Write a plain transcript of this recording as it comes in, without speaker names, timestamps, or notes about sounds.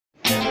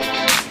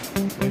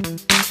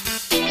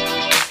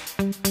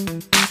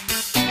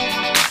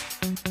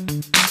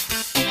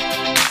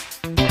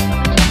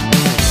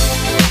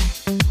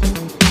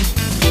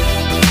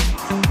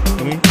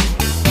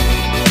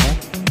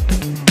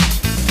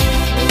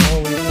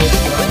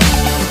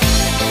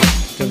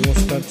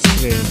Thermostat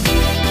screen.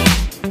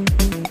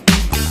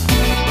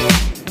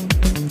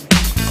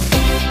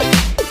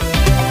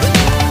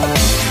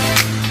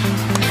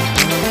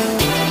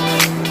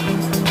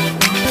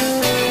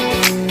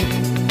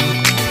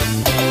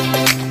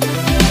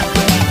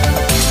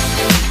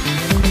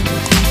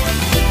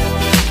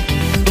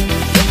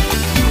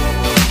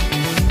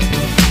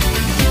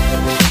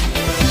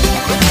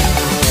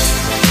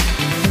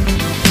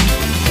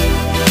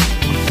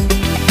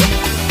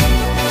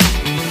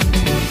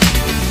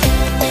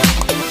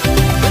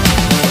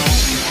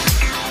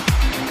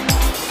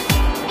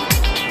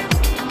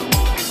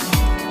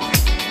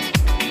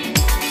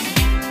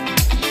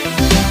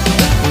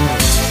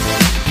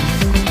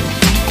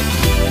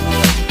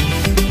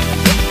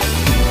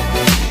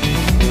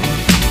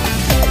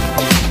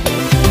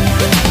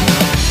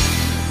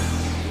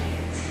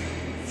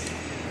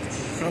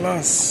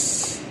 Kelas.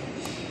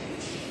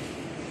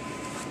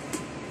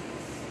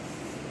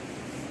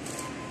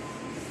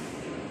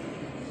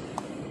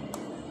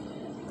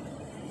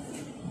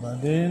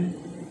 Badan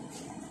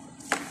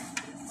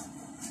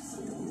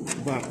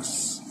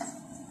box.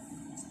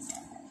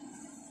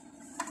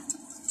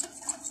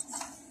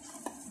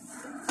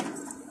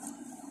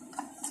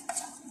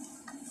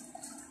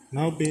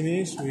 Now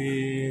finish,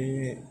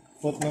 we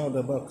put now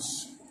the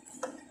box.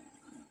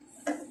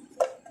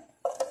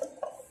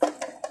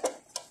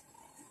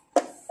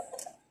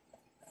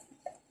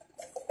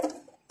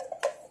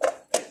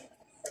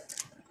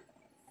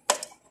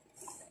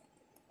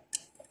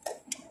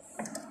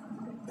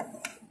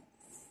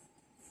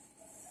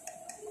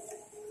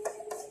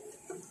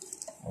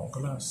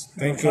 Class.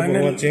 Thank you for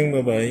watching.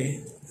 Bye bye.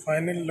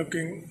 Final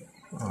looking.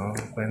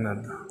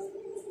 Final.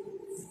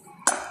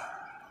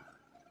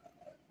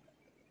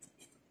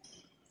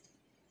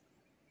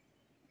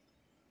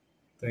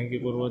 Thank you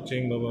for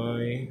watching. Bye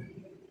bye.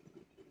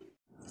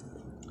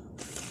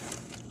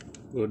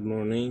 Good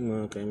morning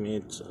mga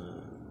kaimates.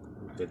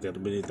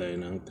 Teterbili tayo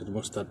ng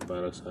thermostat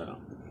para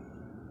sa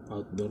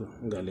outdoor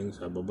galing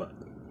sa baba.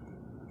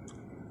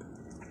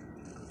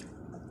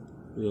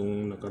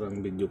 Yung nakarang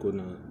video ko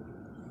na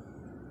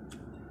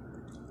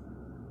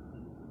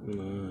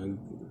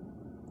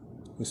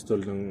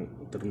install ng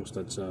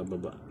thermostat sa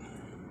baba.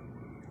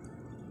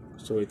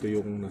 So ito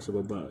yung nasa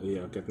baba,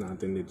 iaakit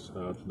natin dito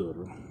sa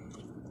outdoor.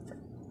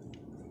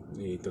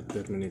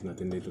 I-terminate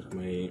natin dito sa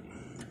may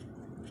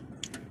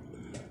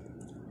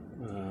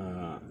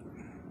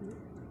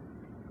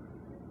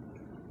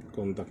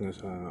contact niya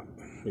sa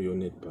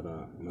unit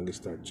para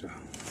mag-start siya.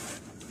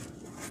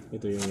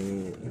 Ito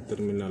yung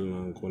terminal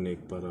ng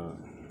connect para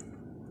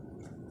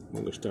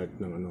mag-start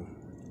ng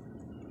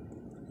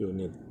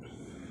unit.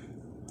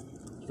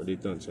 So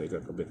dito sa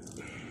ikakabit.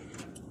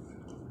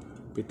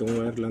 7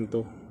 wire lang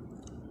to.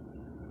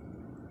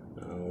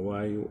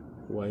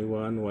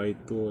 Y1,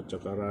 Y2 at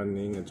saka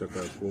running at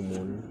saka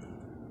common,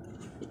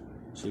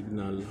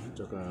 signal at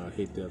saka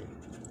heater.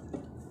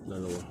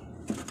 Dalawa.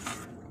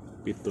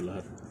 7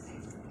 lahat.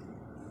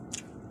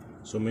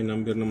 So may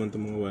number naman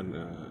itong mga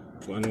wire.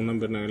 Kung anong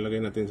number na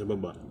ilagay natin sa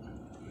baba,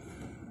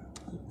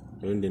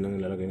 yun din ang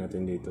ilalagay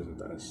natin dito sa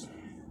taas.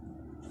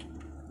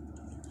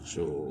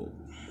 So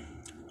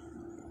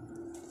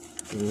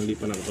kung hindi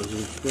pa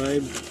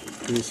nakapag-subscribe,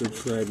 please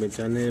subscribe my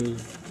channel.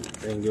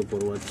 Thank you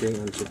for watching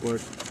and support.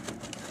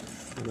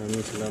 Maraming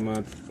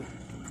salamat.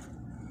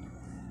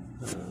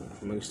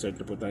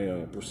 Mag-start na po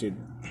tayo. Proceed.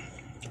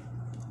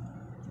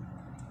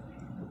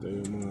 Ito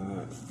yung mga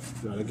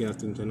lalagyan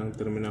natin siya ng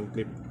terminal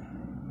clip,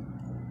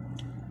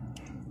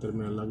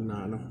 terminal lag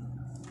na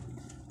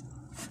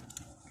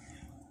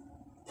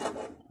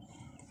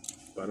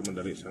para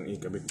madali siyang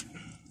ikabit.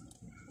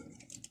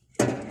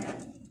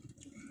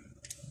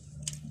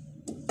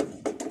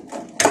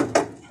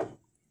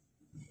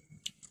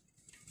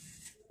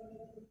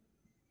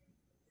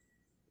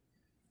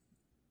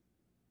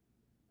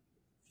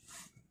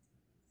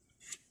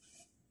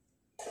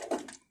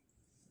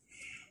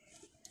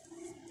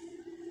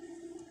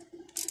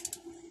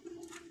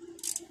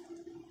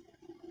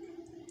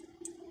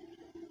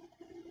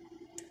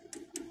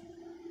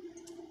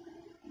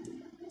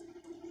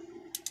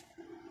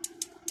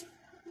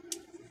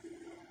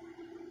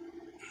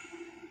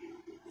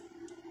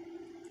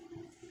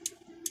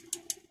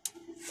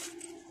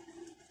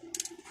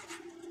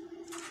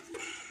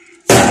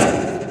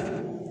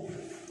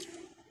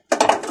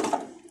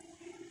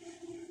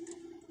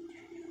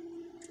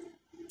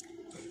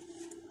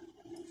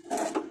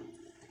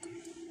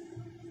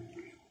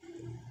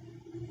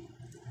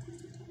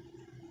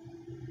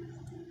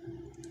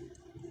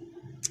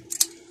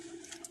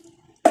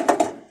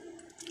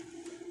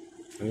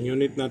 Ang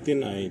unit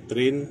natin ay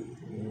train.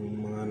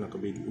 Yung mga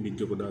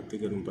naka-video ko dati,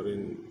 ganun pa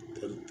rin,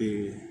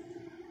 30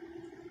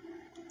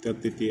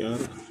 TR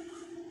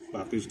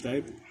package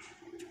type.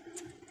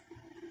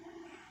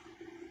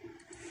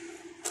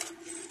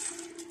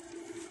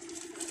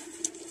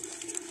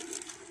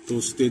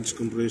 two-stage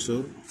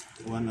compressor,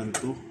 1 and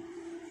 2.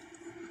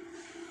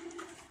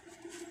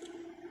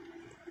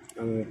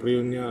 Ang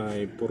preon niya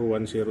ay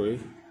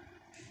 410A.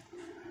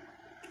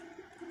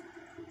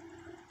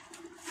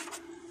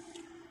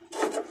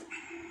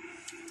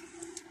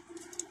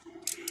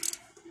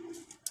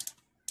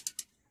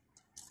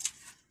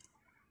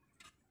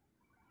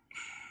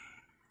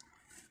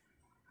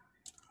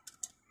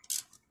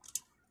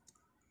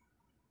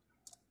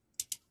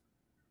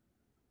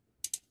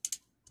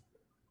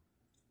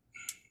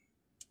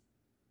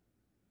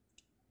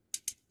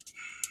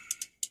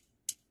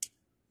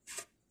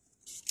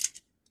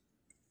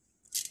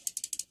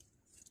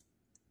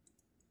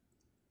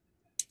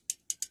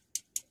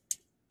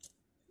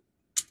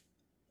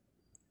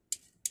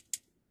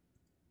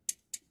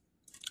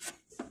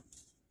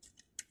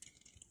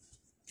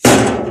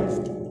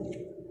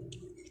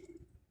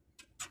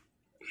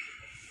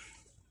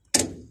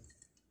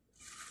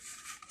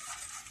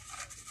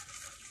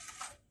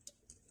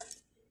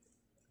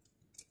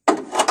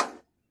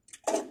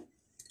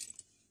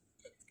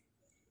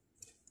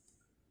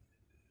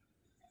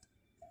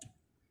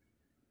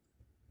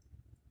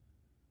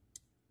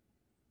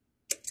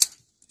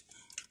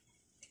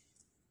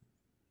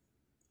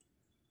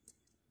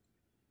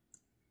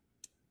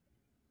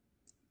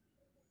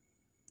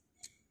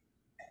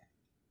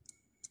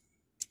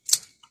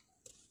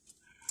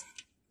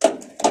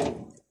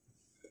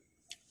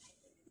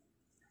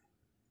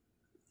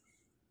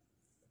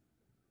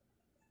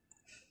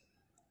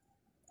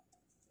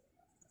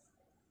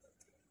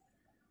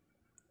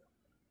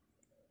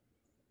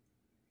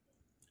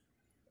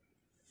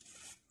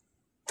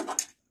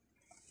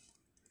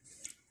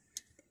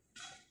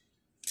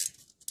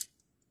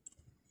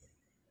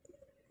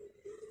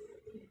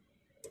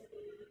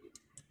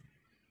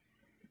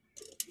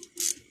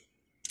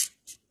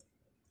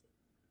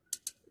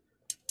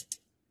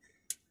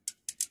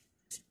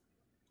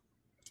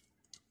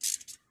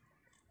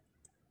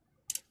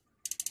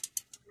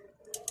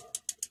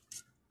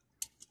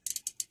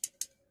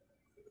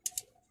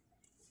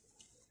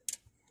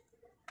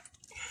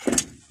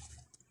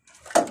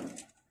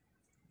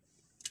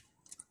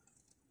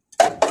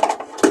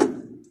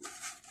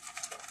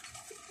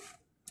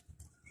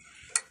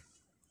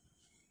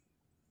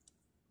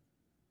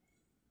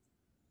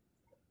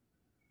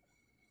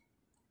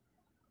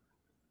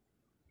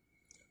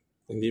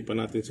 Hindi pa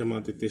natin siya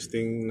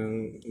matitesting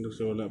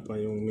kasi wala pa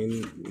yung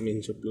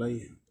main supply,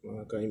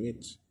 mga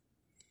ka-image.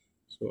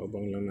 So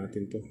abang lang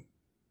natin to.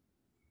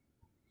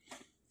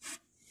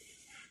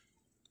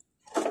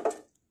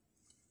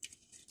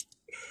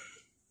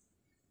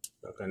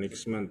 Baka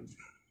next month.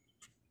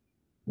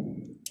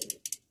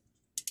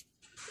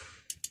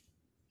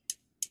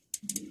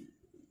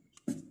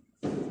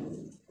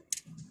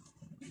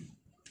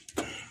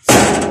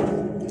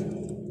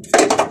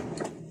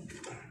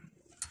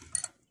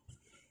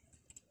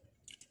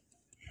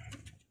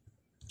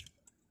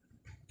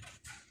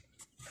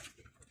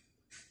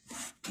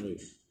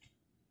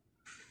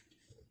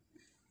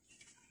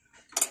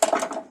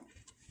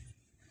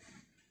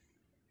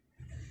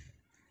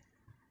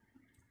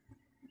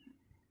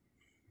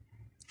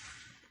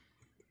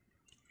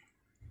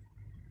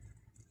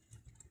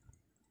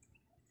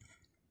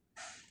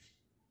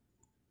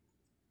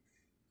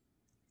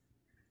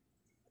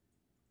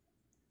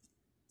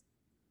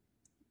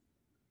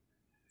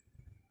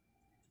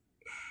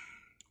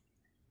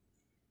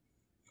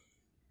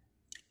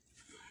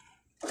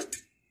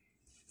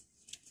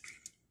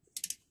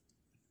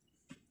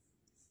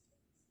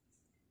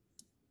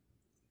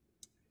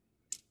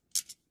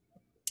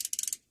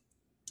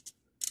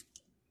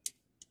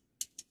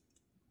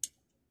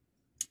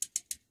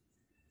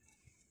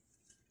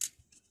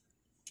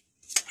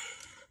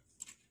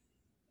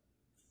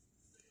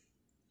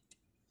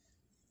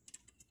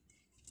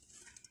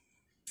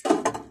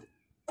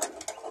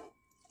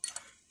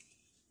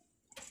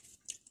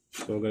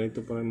 So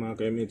ganito pa rin mga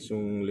ka-image,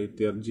 yung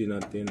letter G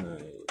natin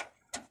ay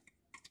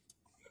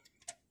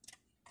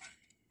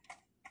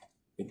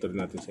ito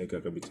natin sa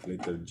ikakabit sa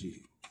letter G.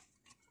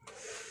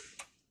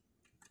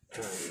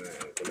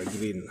 Kulay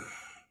green.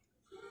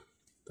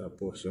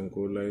 Tapos yung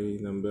kulay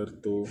number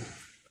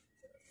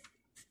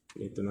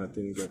 2 ito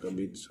natin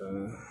kakabit sa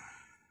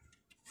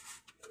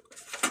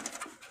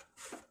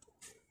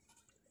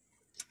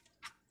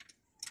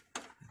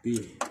B.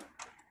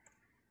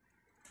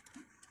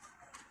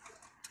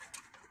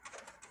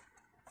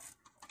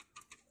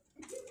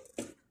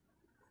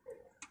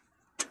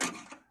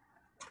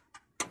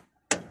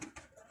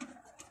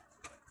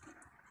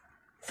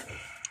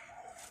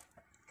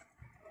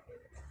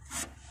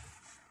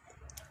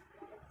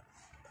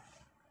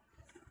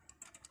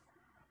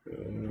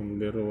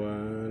 Number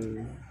 1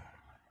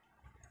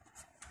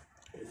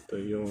 ito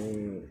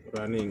yung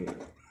running.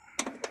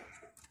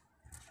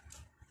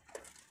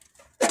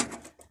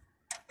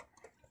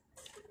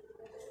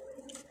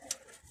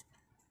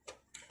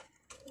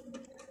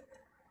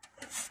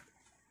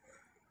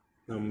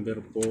 Number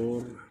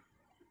 4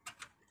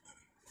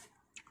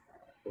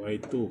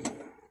 Y2.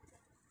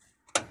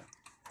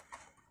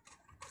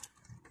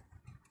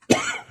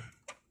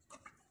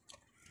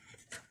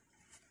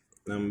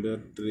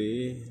 number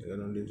 3,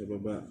 ganoon din sa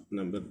baba,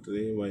 number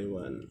 3,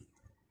 Y1.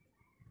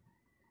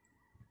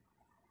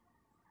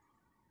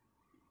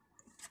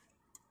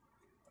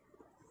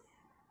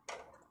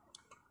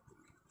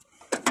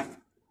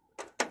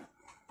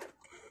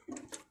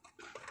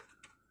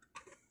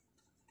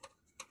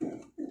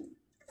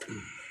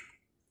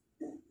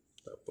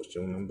 Tapos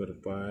yung number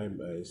 5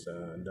 ay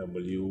sa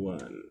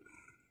W1.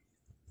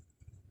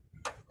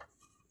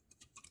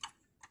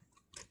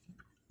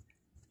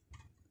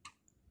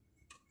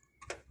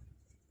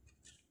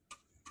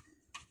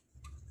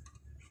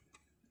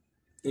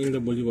 Yung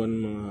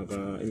W1 mga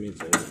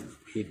ka-image ay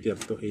heater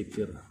to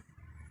heater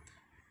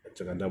at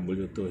saka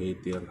W2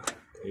 heater,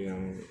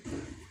 yung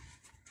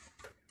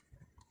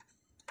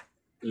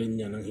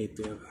linya ng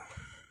heater.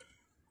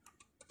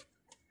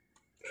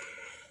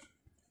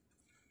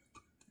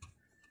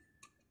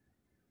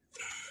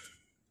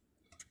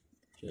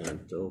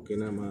 Yan, so okay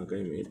na mga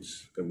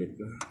ka-image, kabit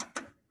na.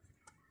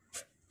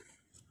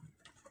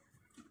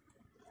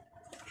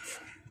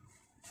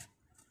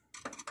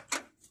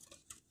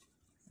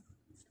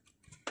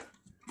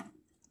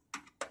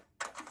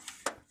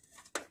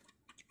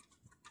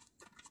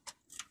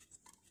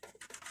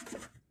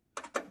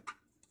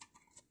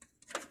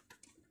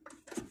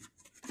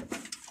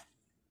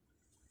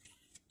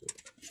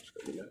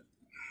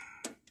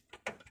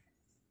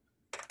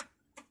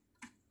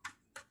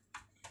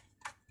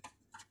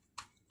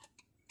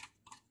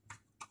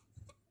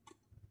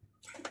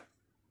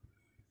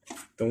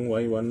 Itong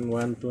Y1,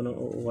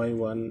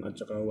 Y1 at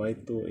saka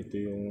Y2, ito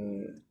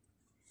yung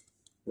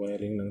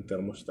wiring ng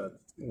thermostat,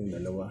 yung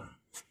dalawa.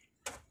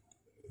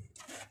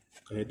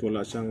 Kahit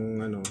wala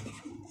siyang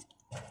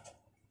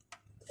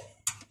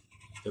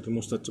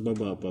thermostat sa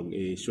baba, pag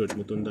i-short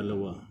mo itong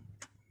dalawa,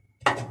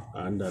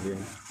 aandar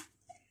yan.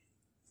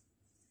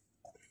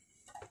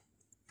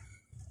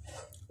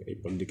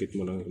 Ipagdikit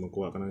mo lang,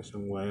 magkuha ka ng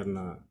isang wire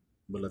na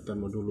balatan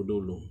mo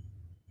dulo-dulo,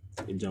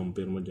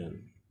 i-jumper mo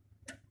dyan.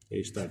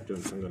 I-start yun,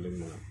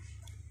 tanggalin mo lang.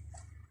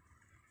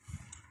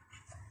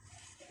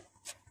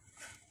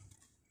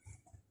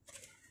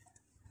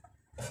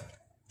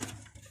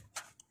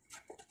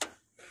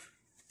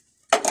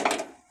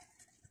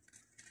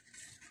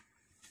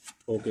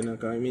 Okay na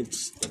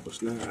ka-image,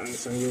 tapos na ang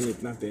isang unit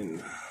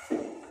natin.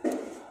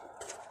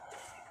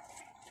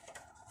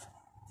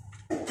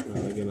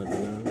 Lalagyan natin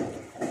na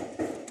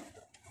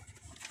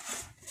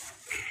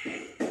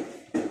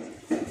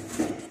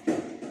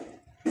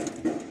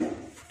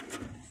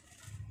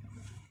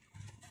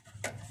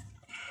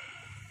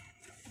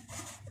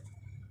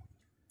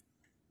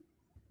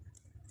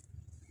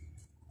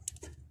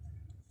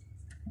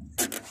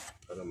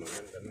para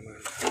maganda naman.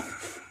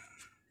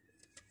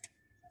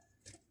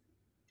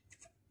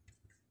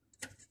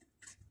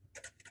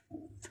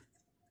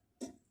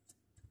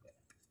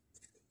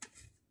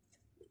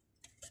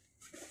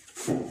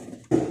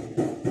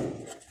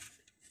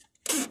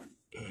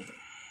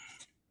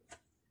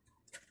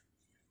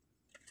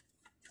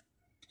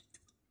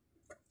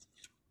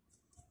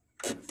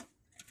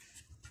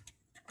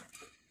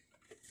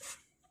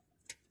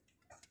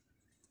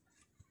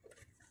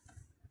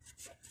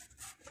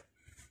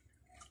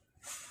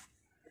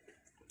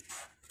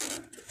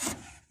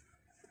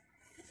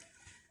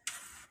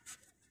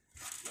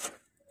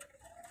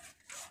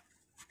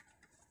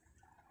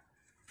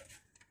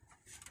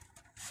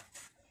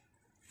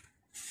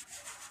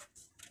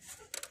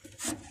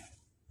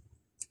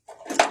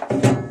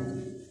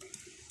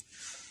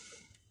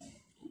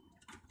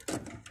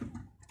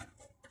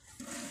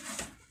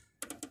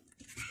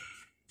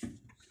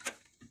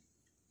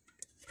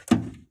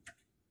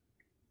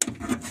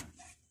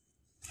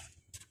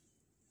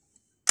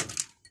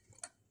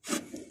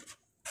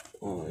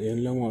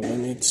 Yan lang mga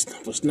ka-image,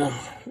 tapos na.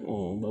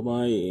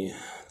 Bye-bye.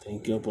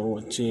 Thank you for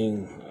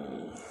watching.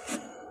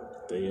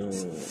 Ito yung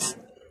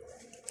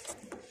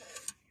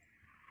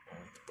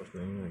tapos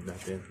na yung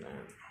natin.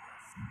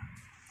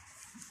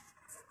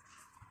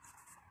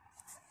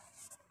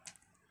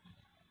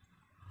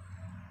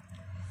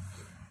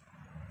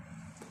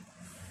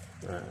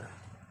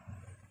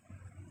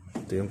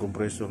 Ito yung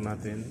compressor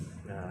natin.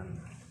 Yan.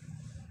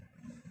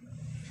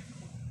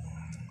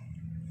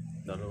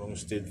 Dalawang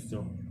stage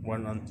to,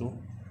 1 and 2.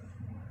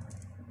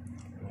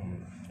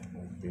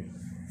 Okay.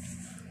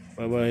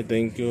 Bye bye,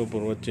 thank you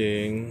for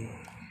watching.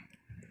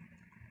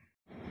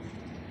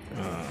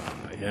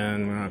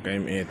 Yan mga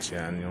ka-MH,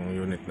 yan yung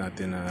unit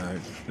natin na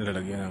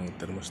nilalagyan ng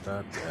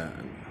thermostat.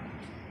 Yan.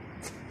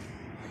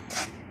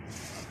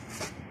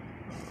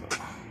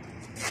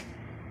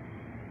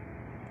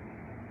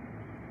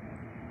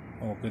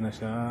 Okay na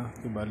siya,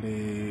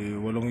 bali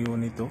 8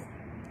 unit to.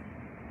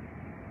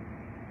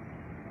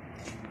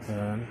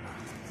 Yan.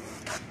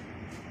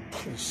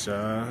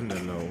 1, 2,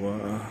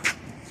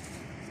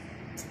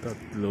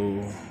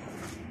 3,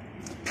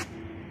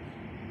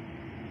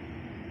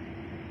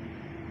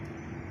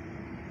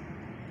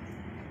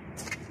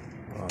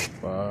 4,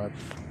 5.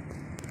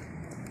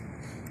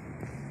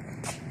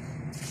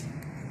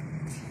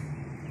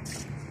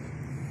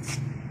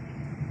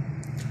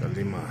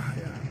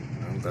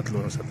 Yan.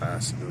 tatlo na sa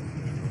taas doon.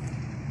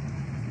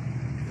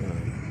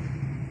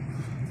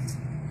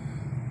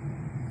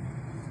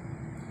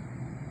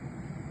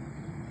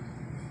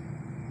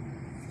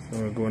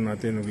 So gagawa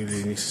natin,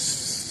 maglilinis.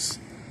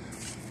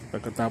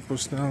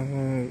 Pagkatapos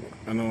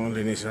ng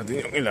linis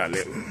natin yung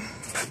ilalim.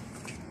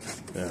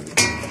 Yan.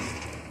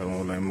 Para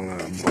wala yung mga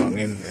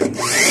buhangin. Yan.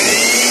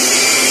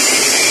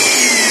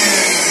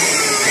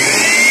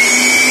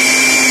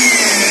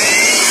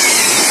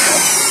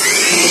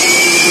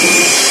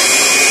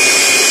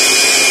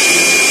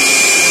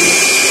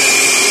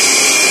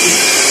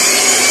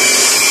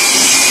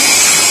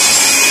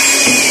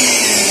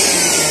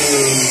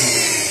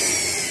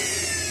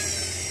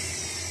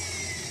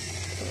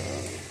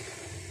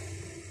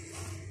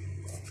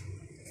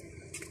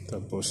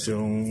 Tapos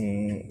yung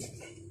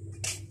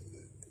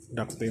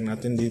ducting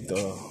natin dito,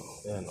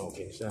 yan,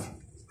 okay siya.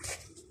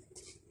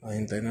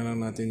 Hintayin na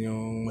lang natin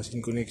yung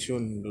machine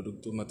connection.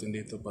 Dudugtong natin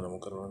dito para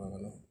magkaroon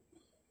ng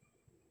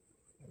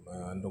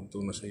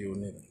dugtong na sa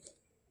unit.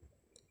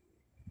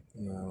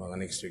 Mga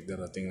next week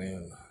darating na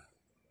yun.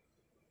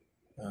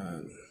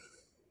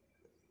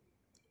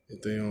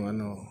 Ito yung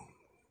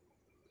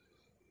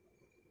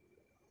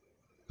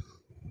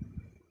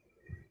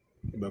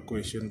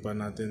evacuation pa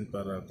natin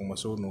para kung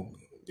masunog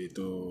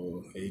dito,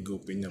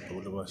 higupin niya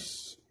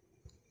paglabas,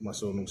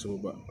 masunog sa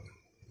baba.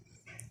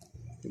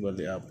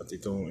 Bali apat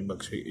itong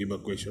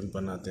evacuation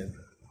pa natin.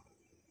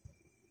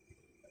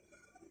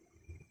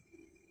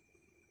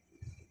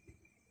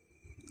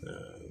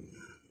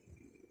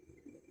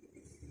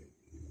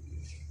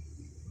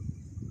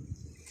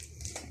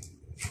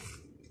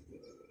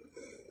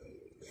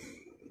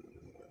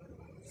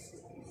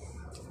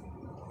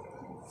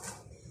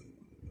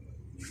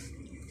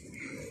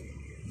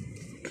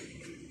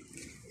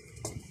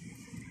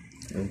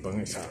 Yung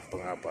pang-isa,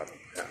 pang-apat.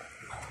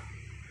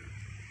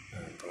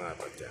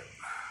 Pang-apat yan.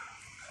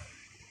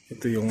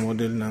 Ito yung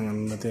model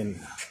ng natin.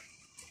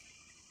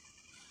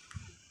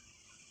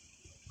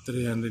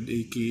 300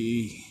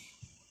 AKE.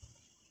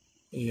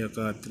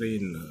 Iyaka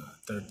train.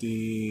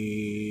 30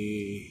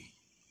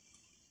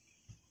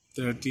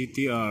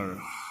 TR.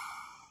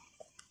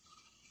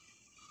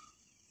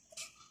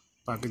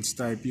 Package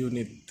type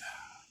unit.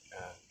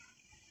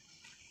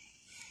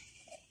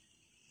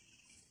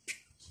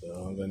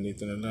 So,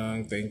 ganito na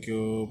lang. Thank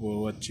you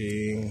for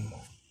watching.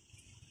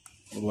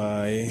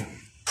 Bye-bye.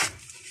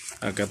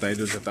 Agad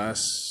tayo doon sa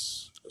taas.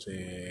 Kasi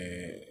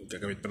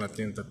gagamit pa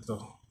natin yung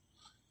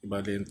 3.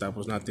 Ibali yung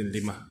tapos natin 5.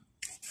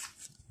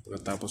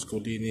 Pagkatapos ko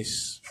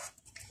linis.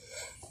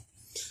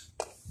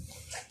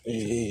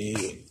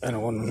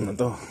 Ano ko na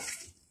to?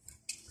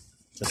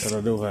 Sa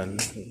saraduhan.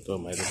 Ito,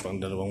 mayroon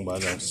pang 2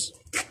 balas.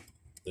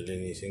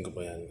 Lilinisin ko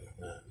pa yan.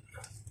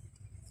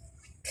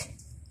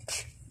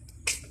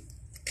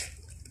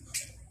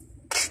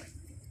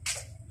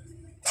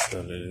 So,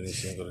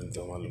 lilinisin ko rin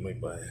ito, malumay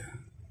pa.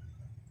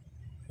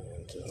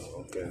 So,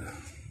 okay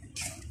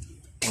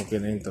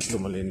na yung 3,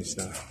 malinis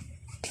na.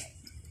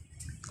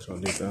 So,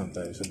 dito na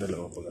tayo sa 2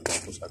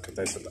 pagkatapos akit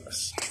tayo sa taas.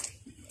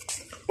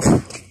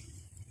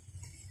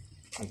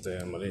 At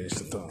ayan, malinis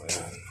na ito.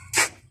 Ayan.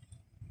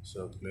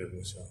 So, clear na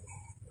siya.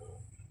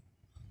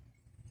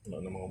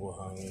 Wala na mga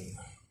buhangin.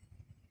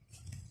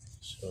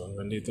 So,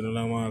 hanggang dito na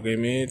lang mga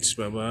kaymates.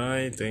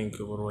 Bye-bye. Thank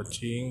you for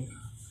watching.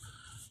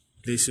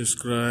 Please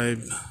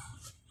subscribe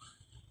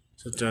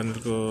sa channel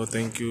ko.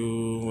 Thank you.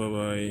 Bye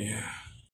bye.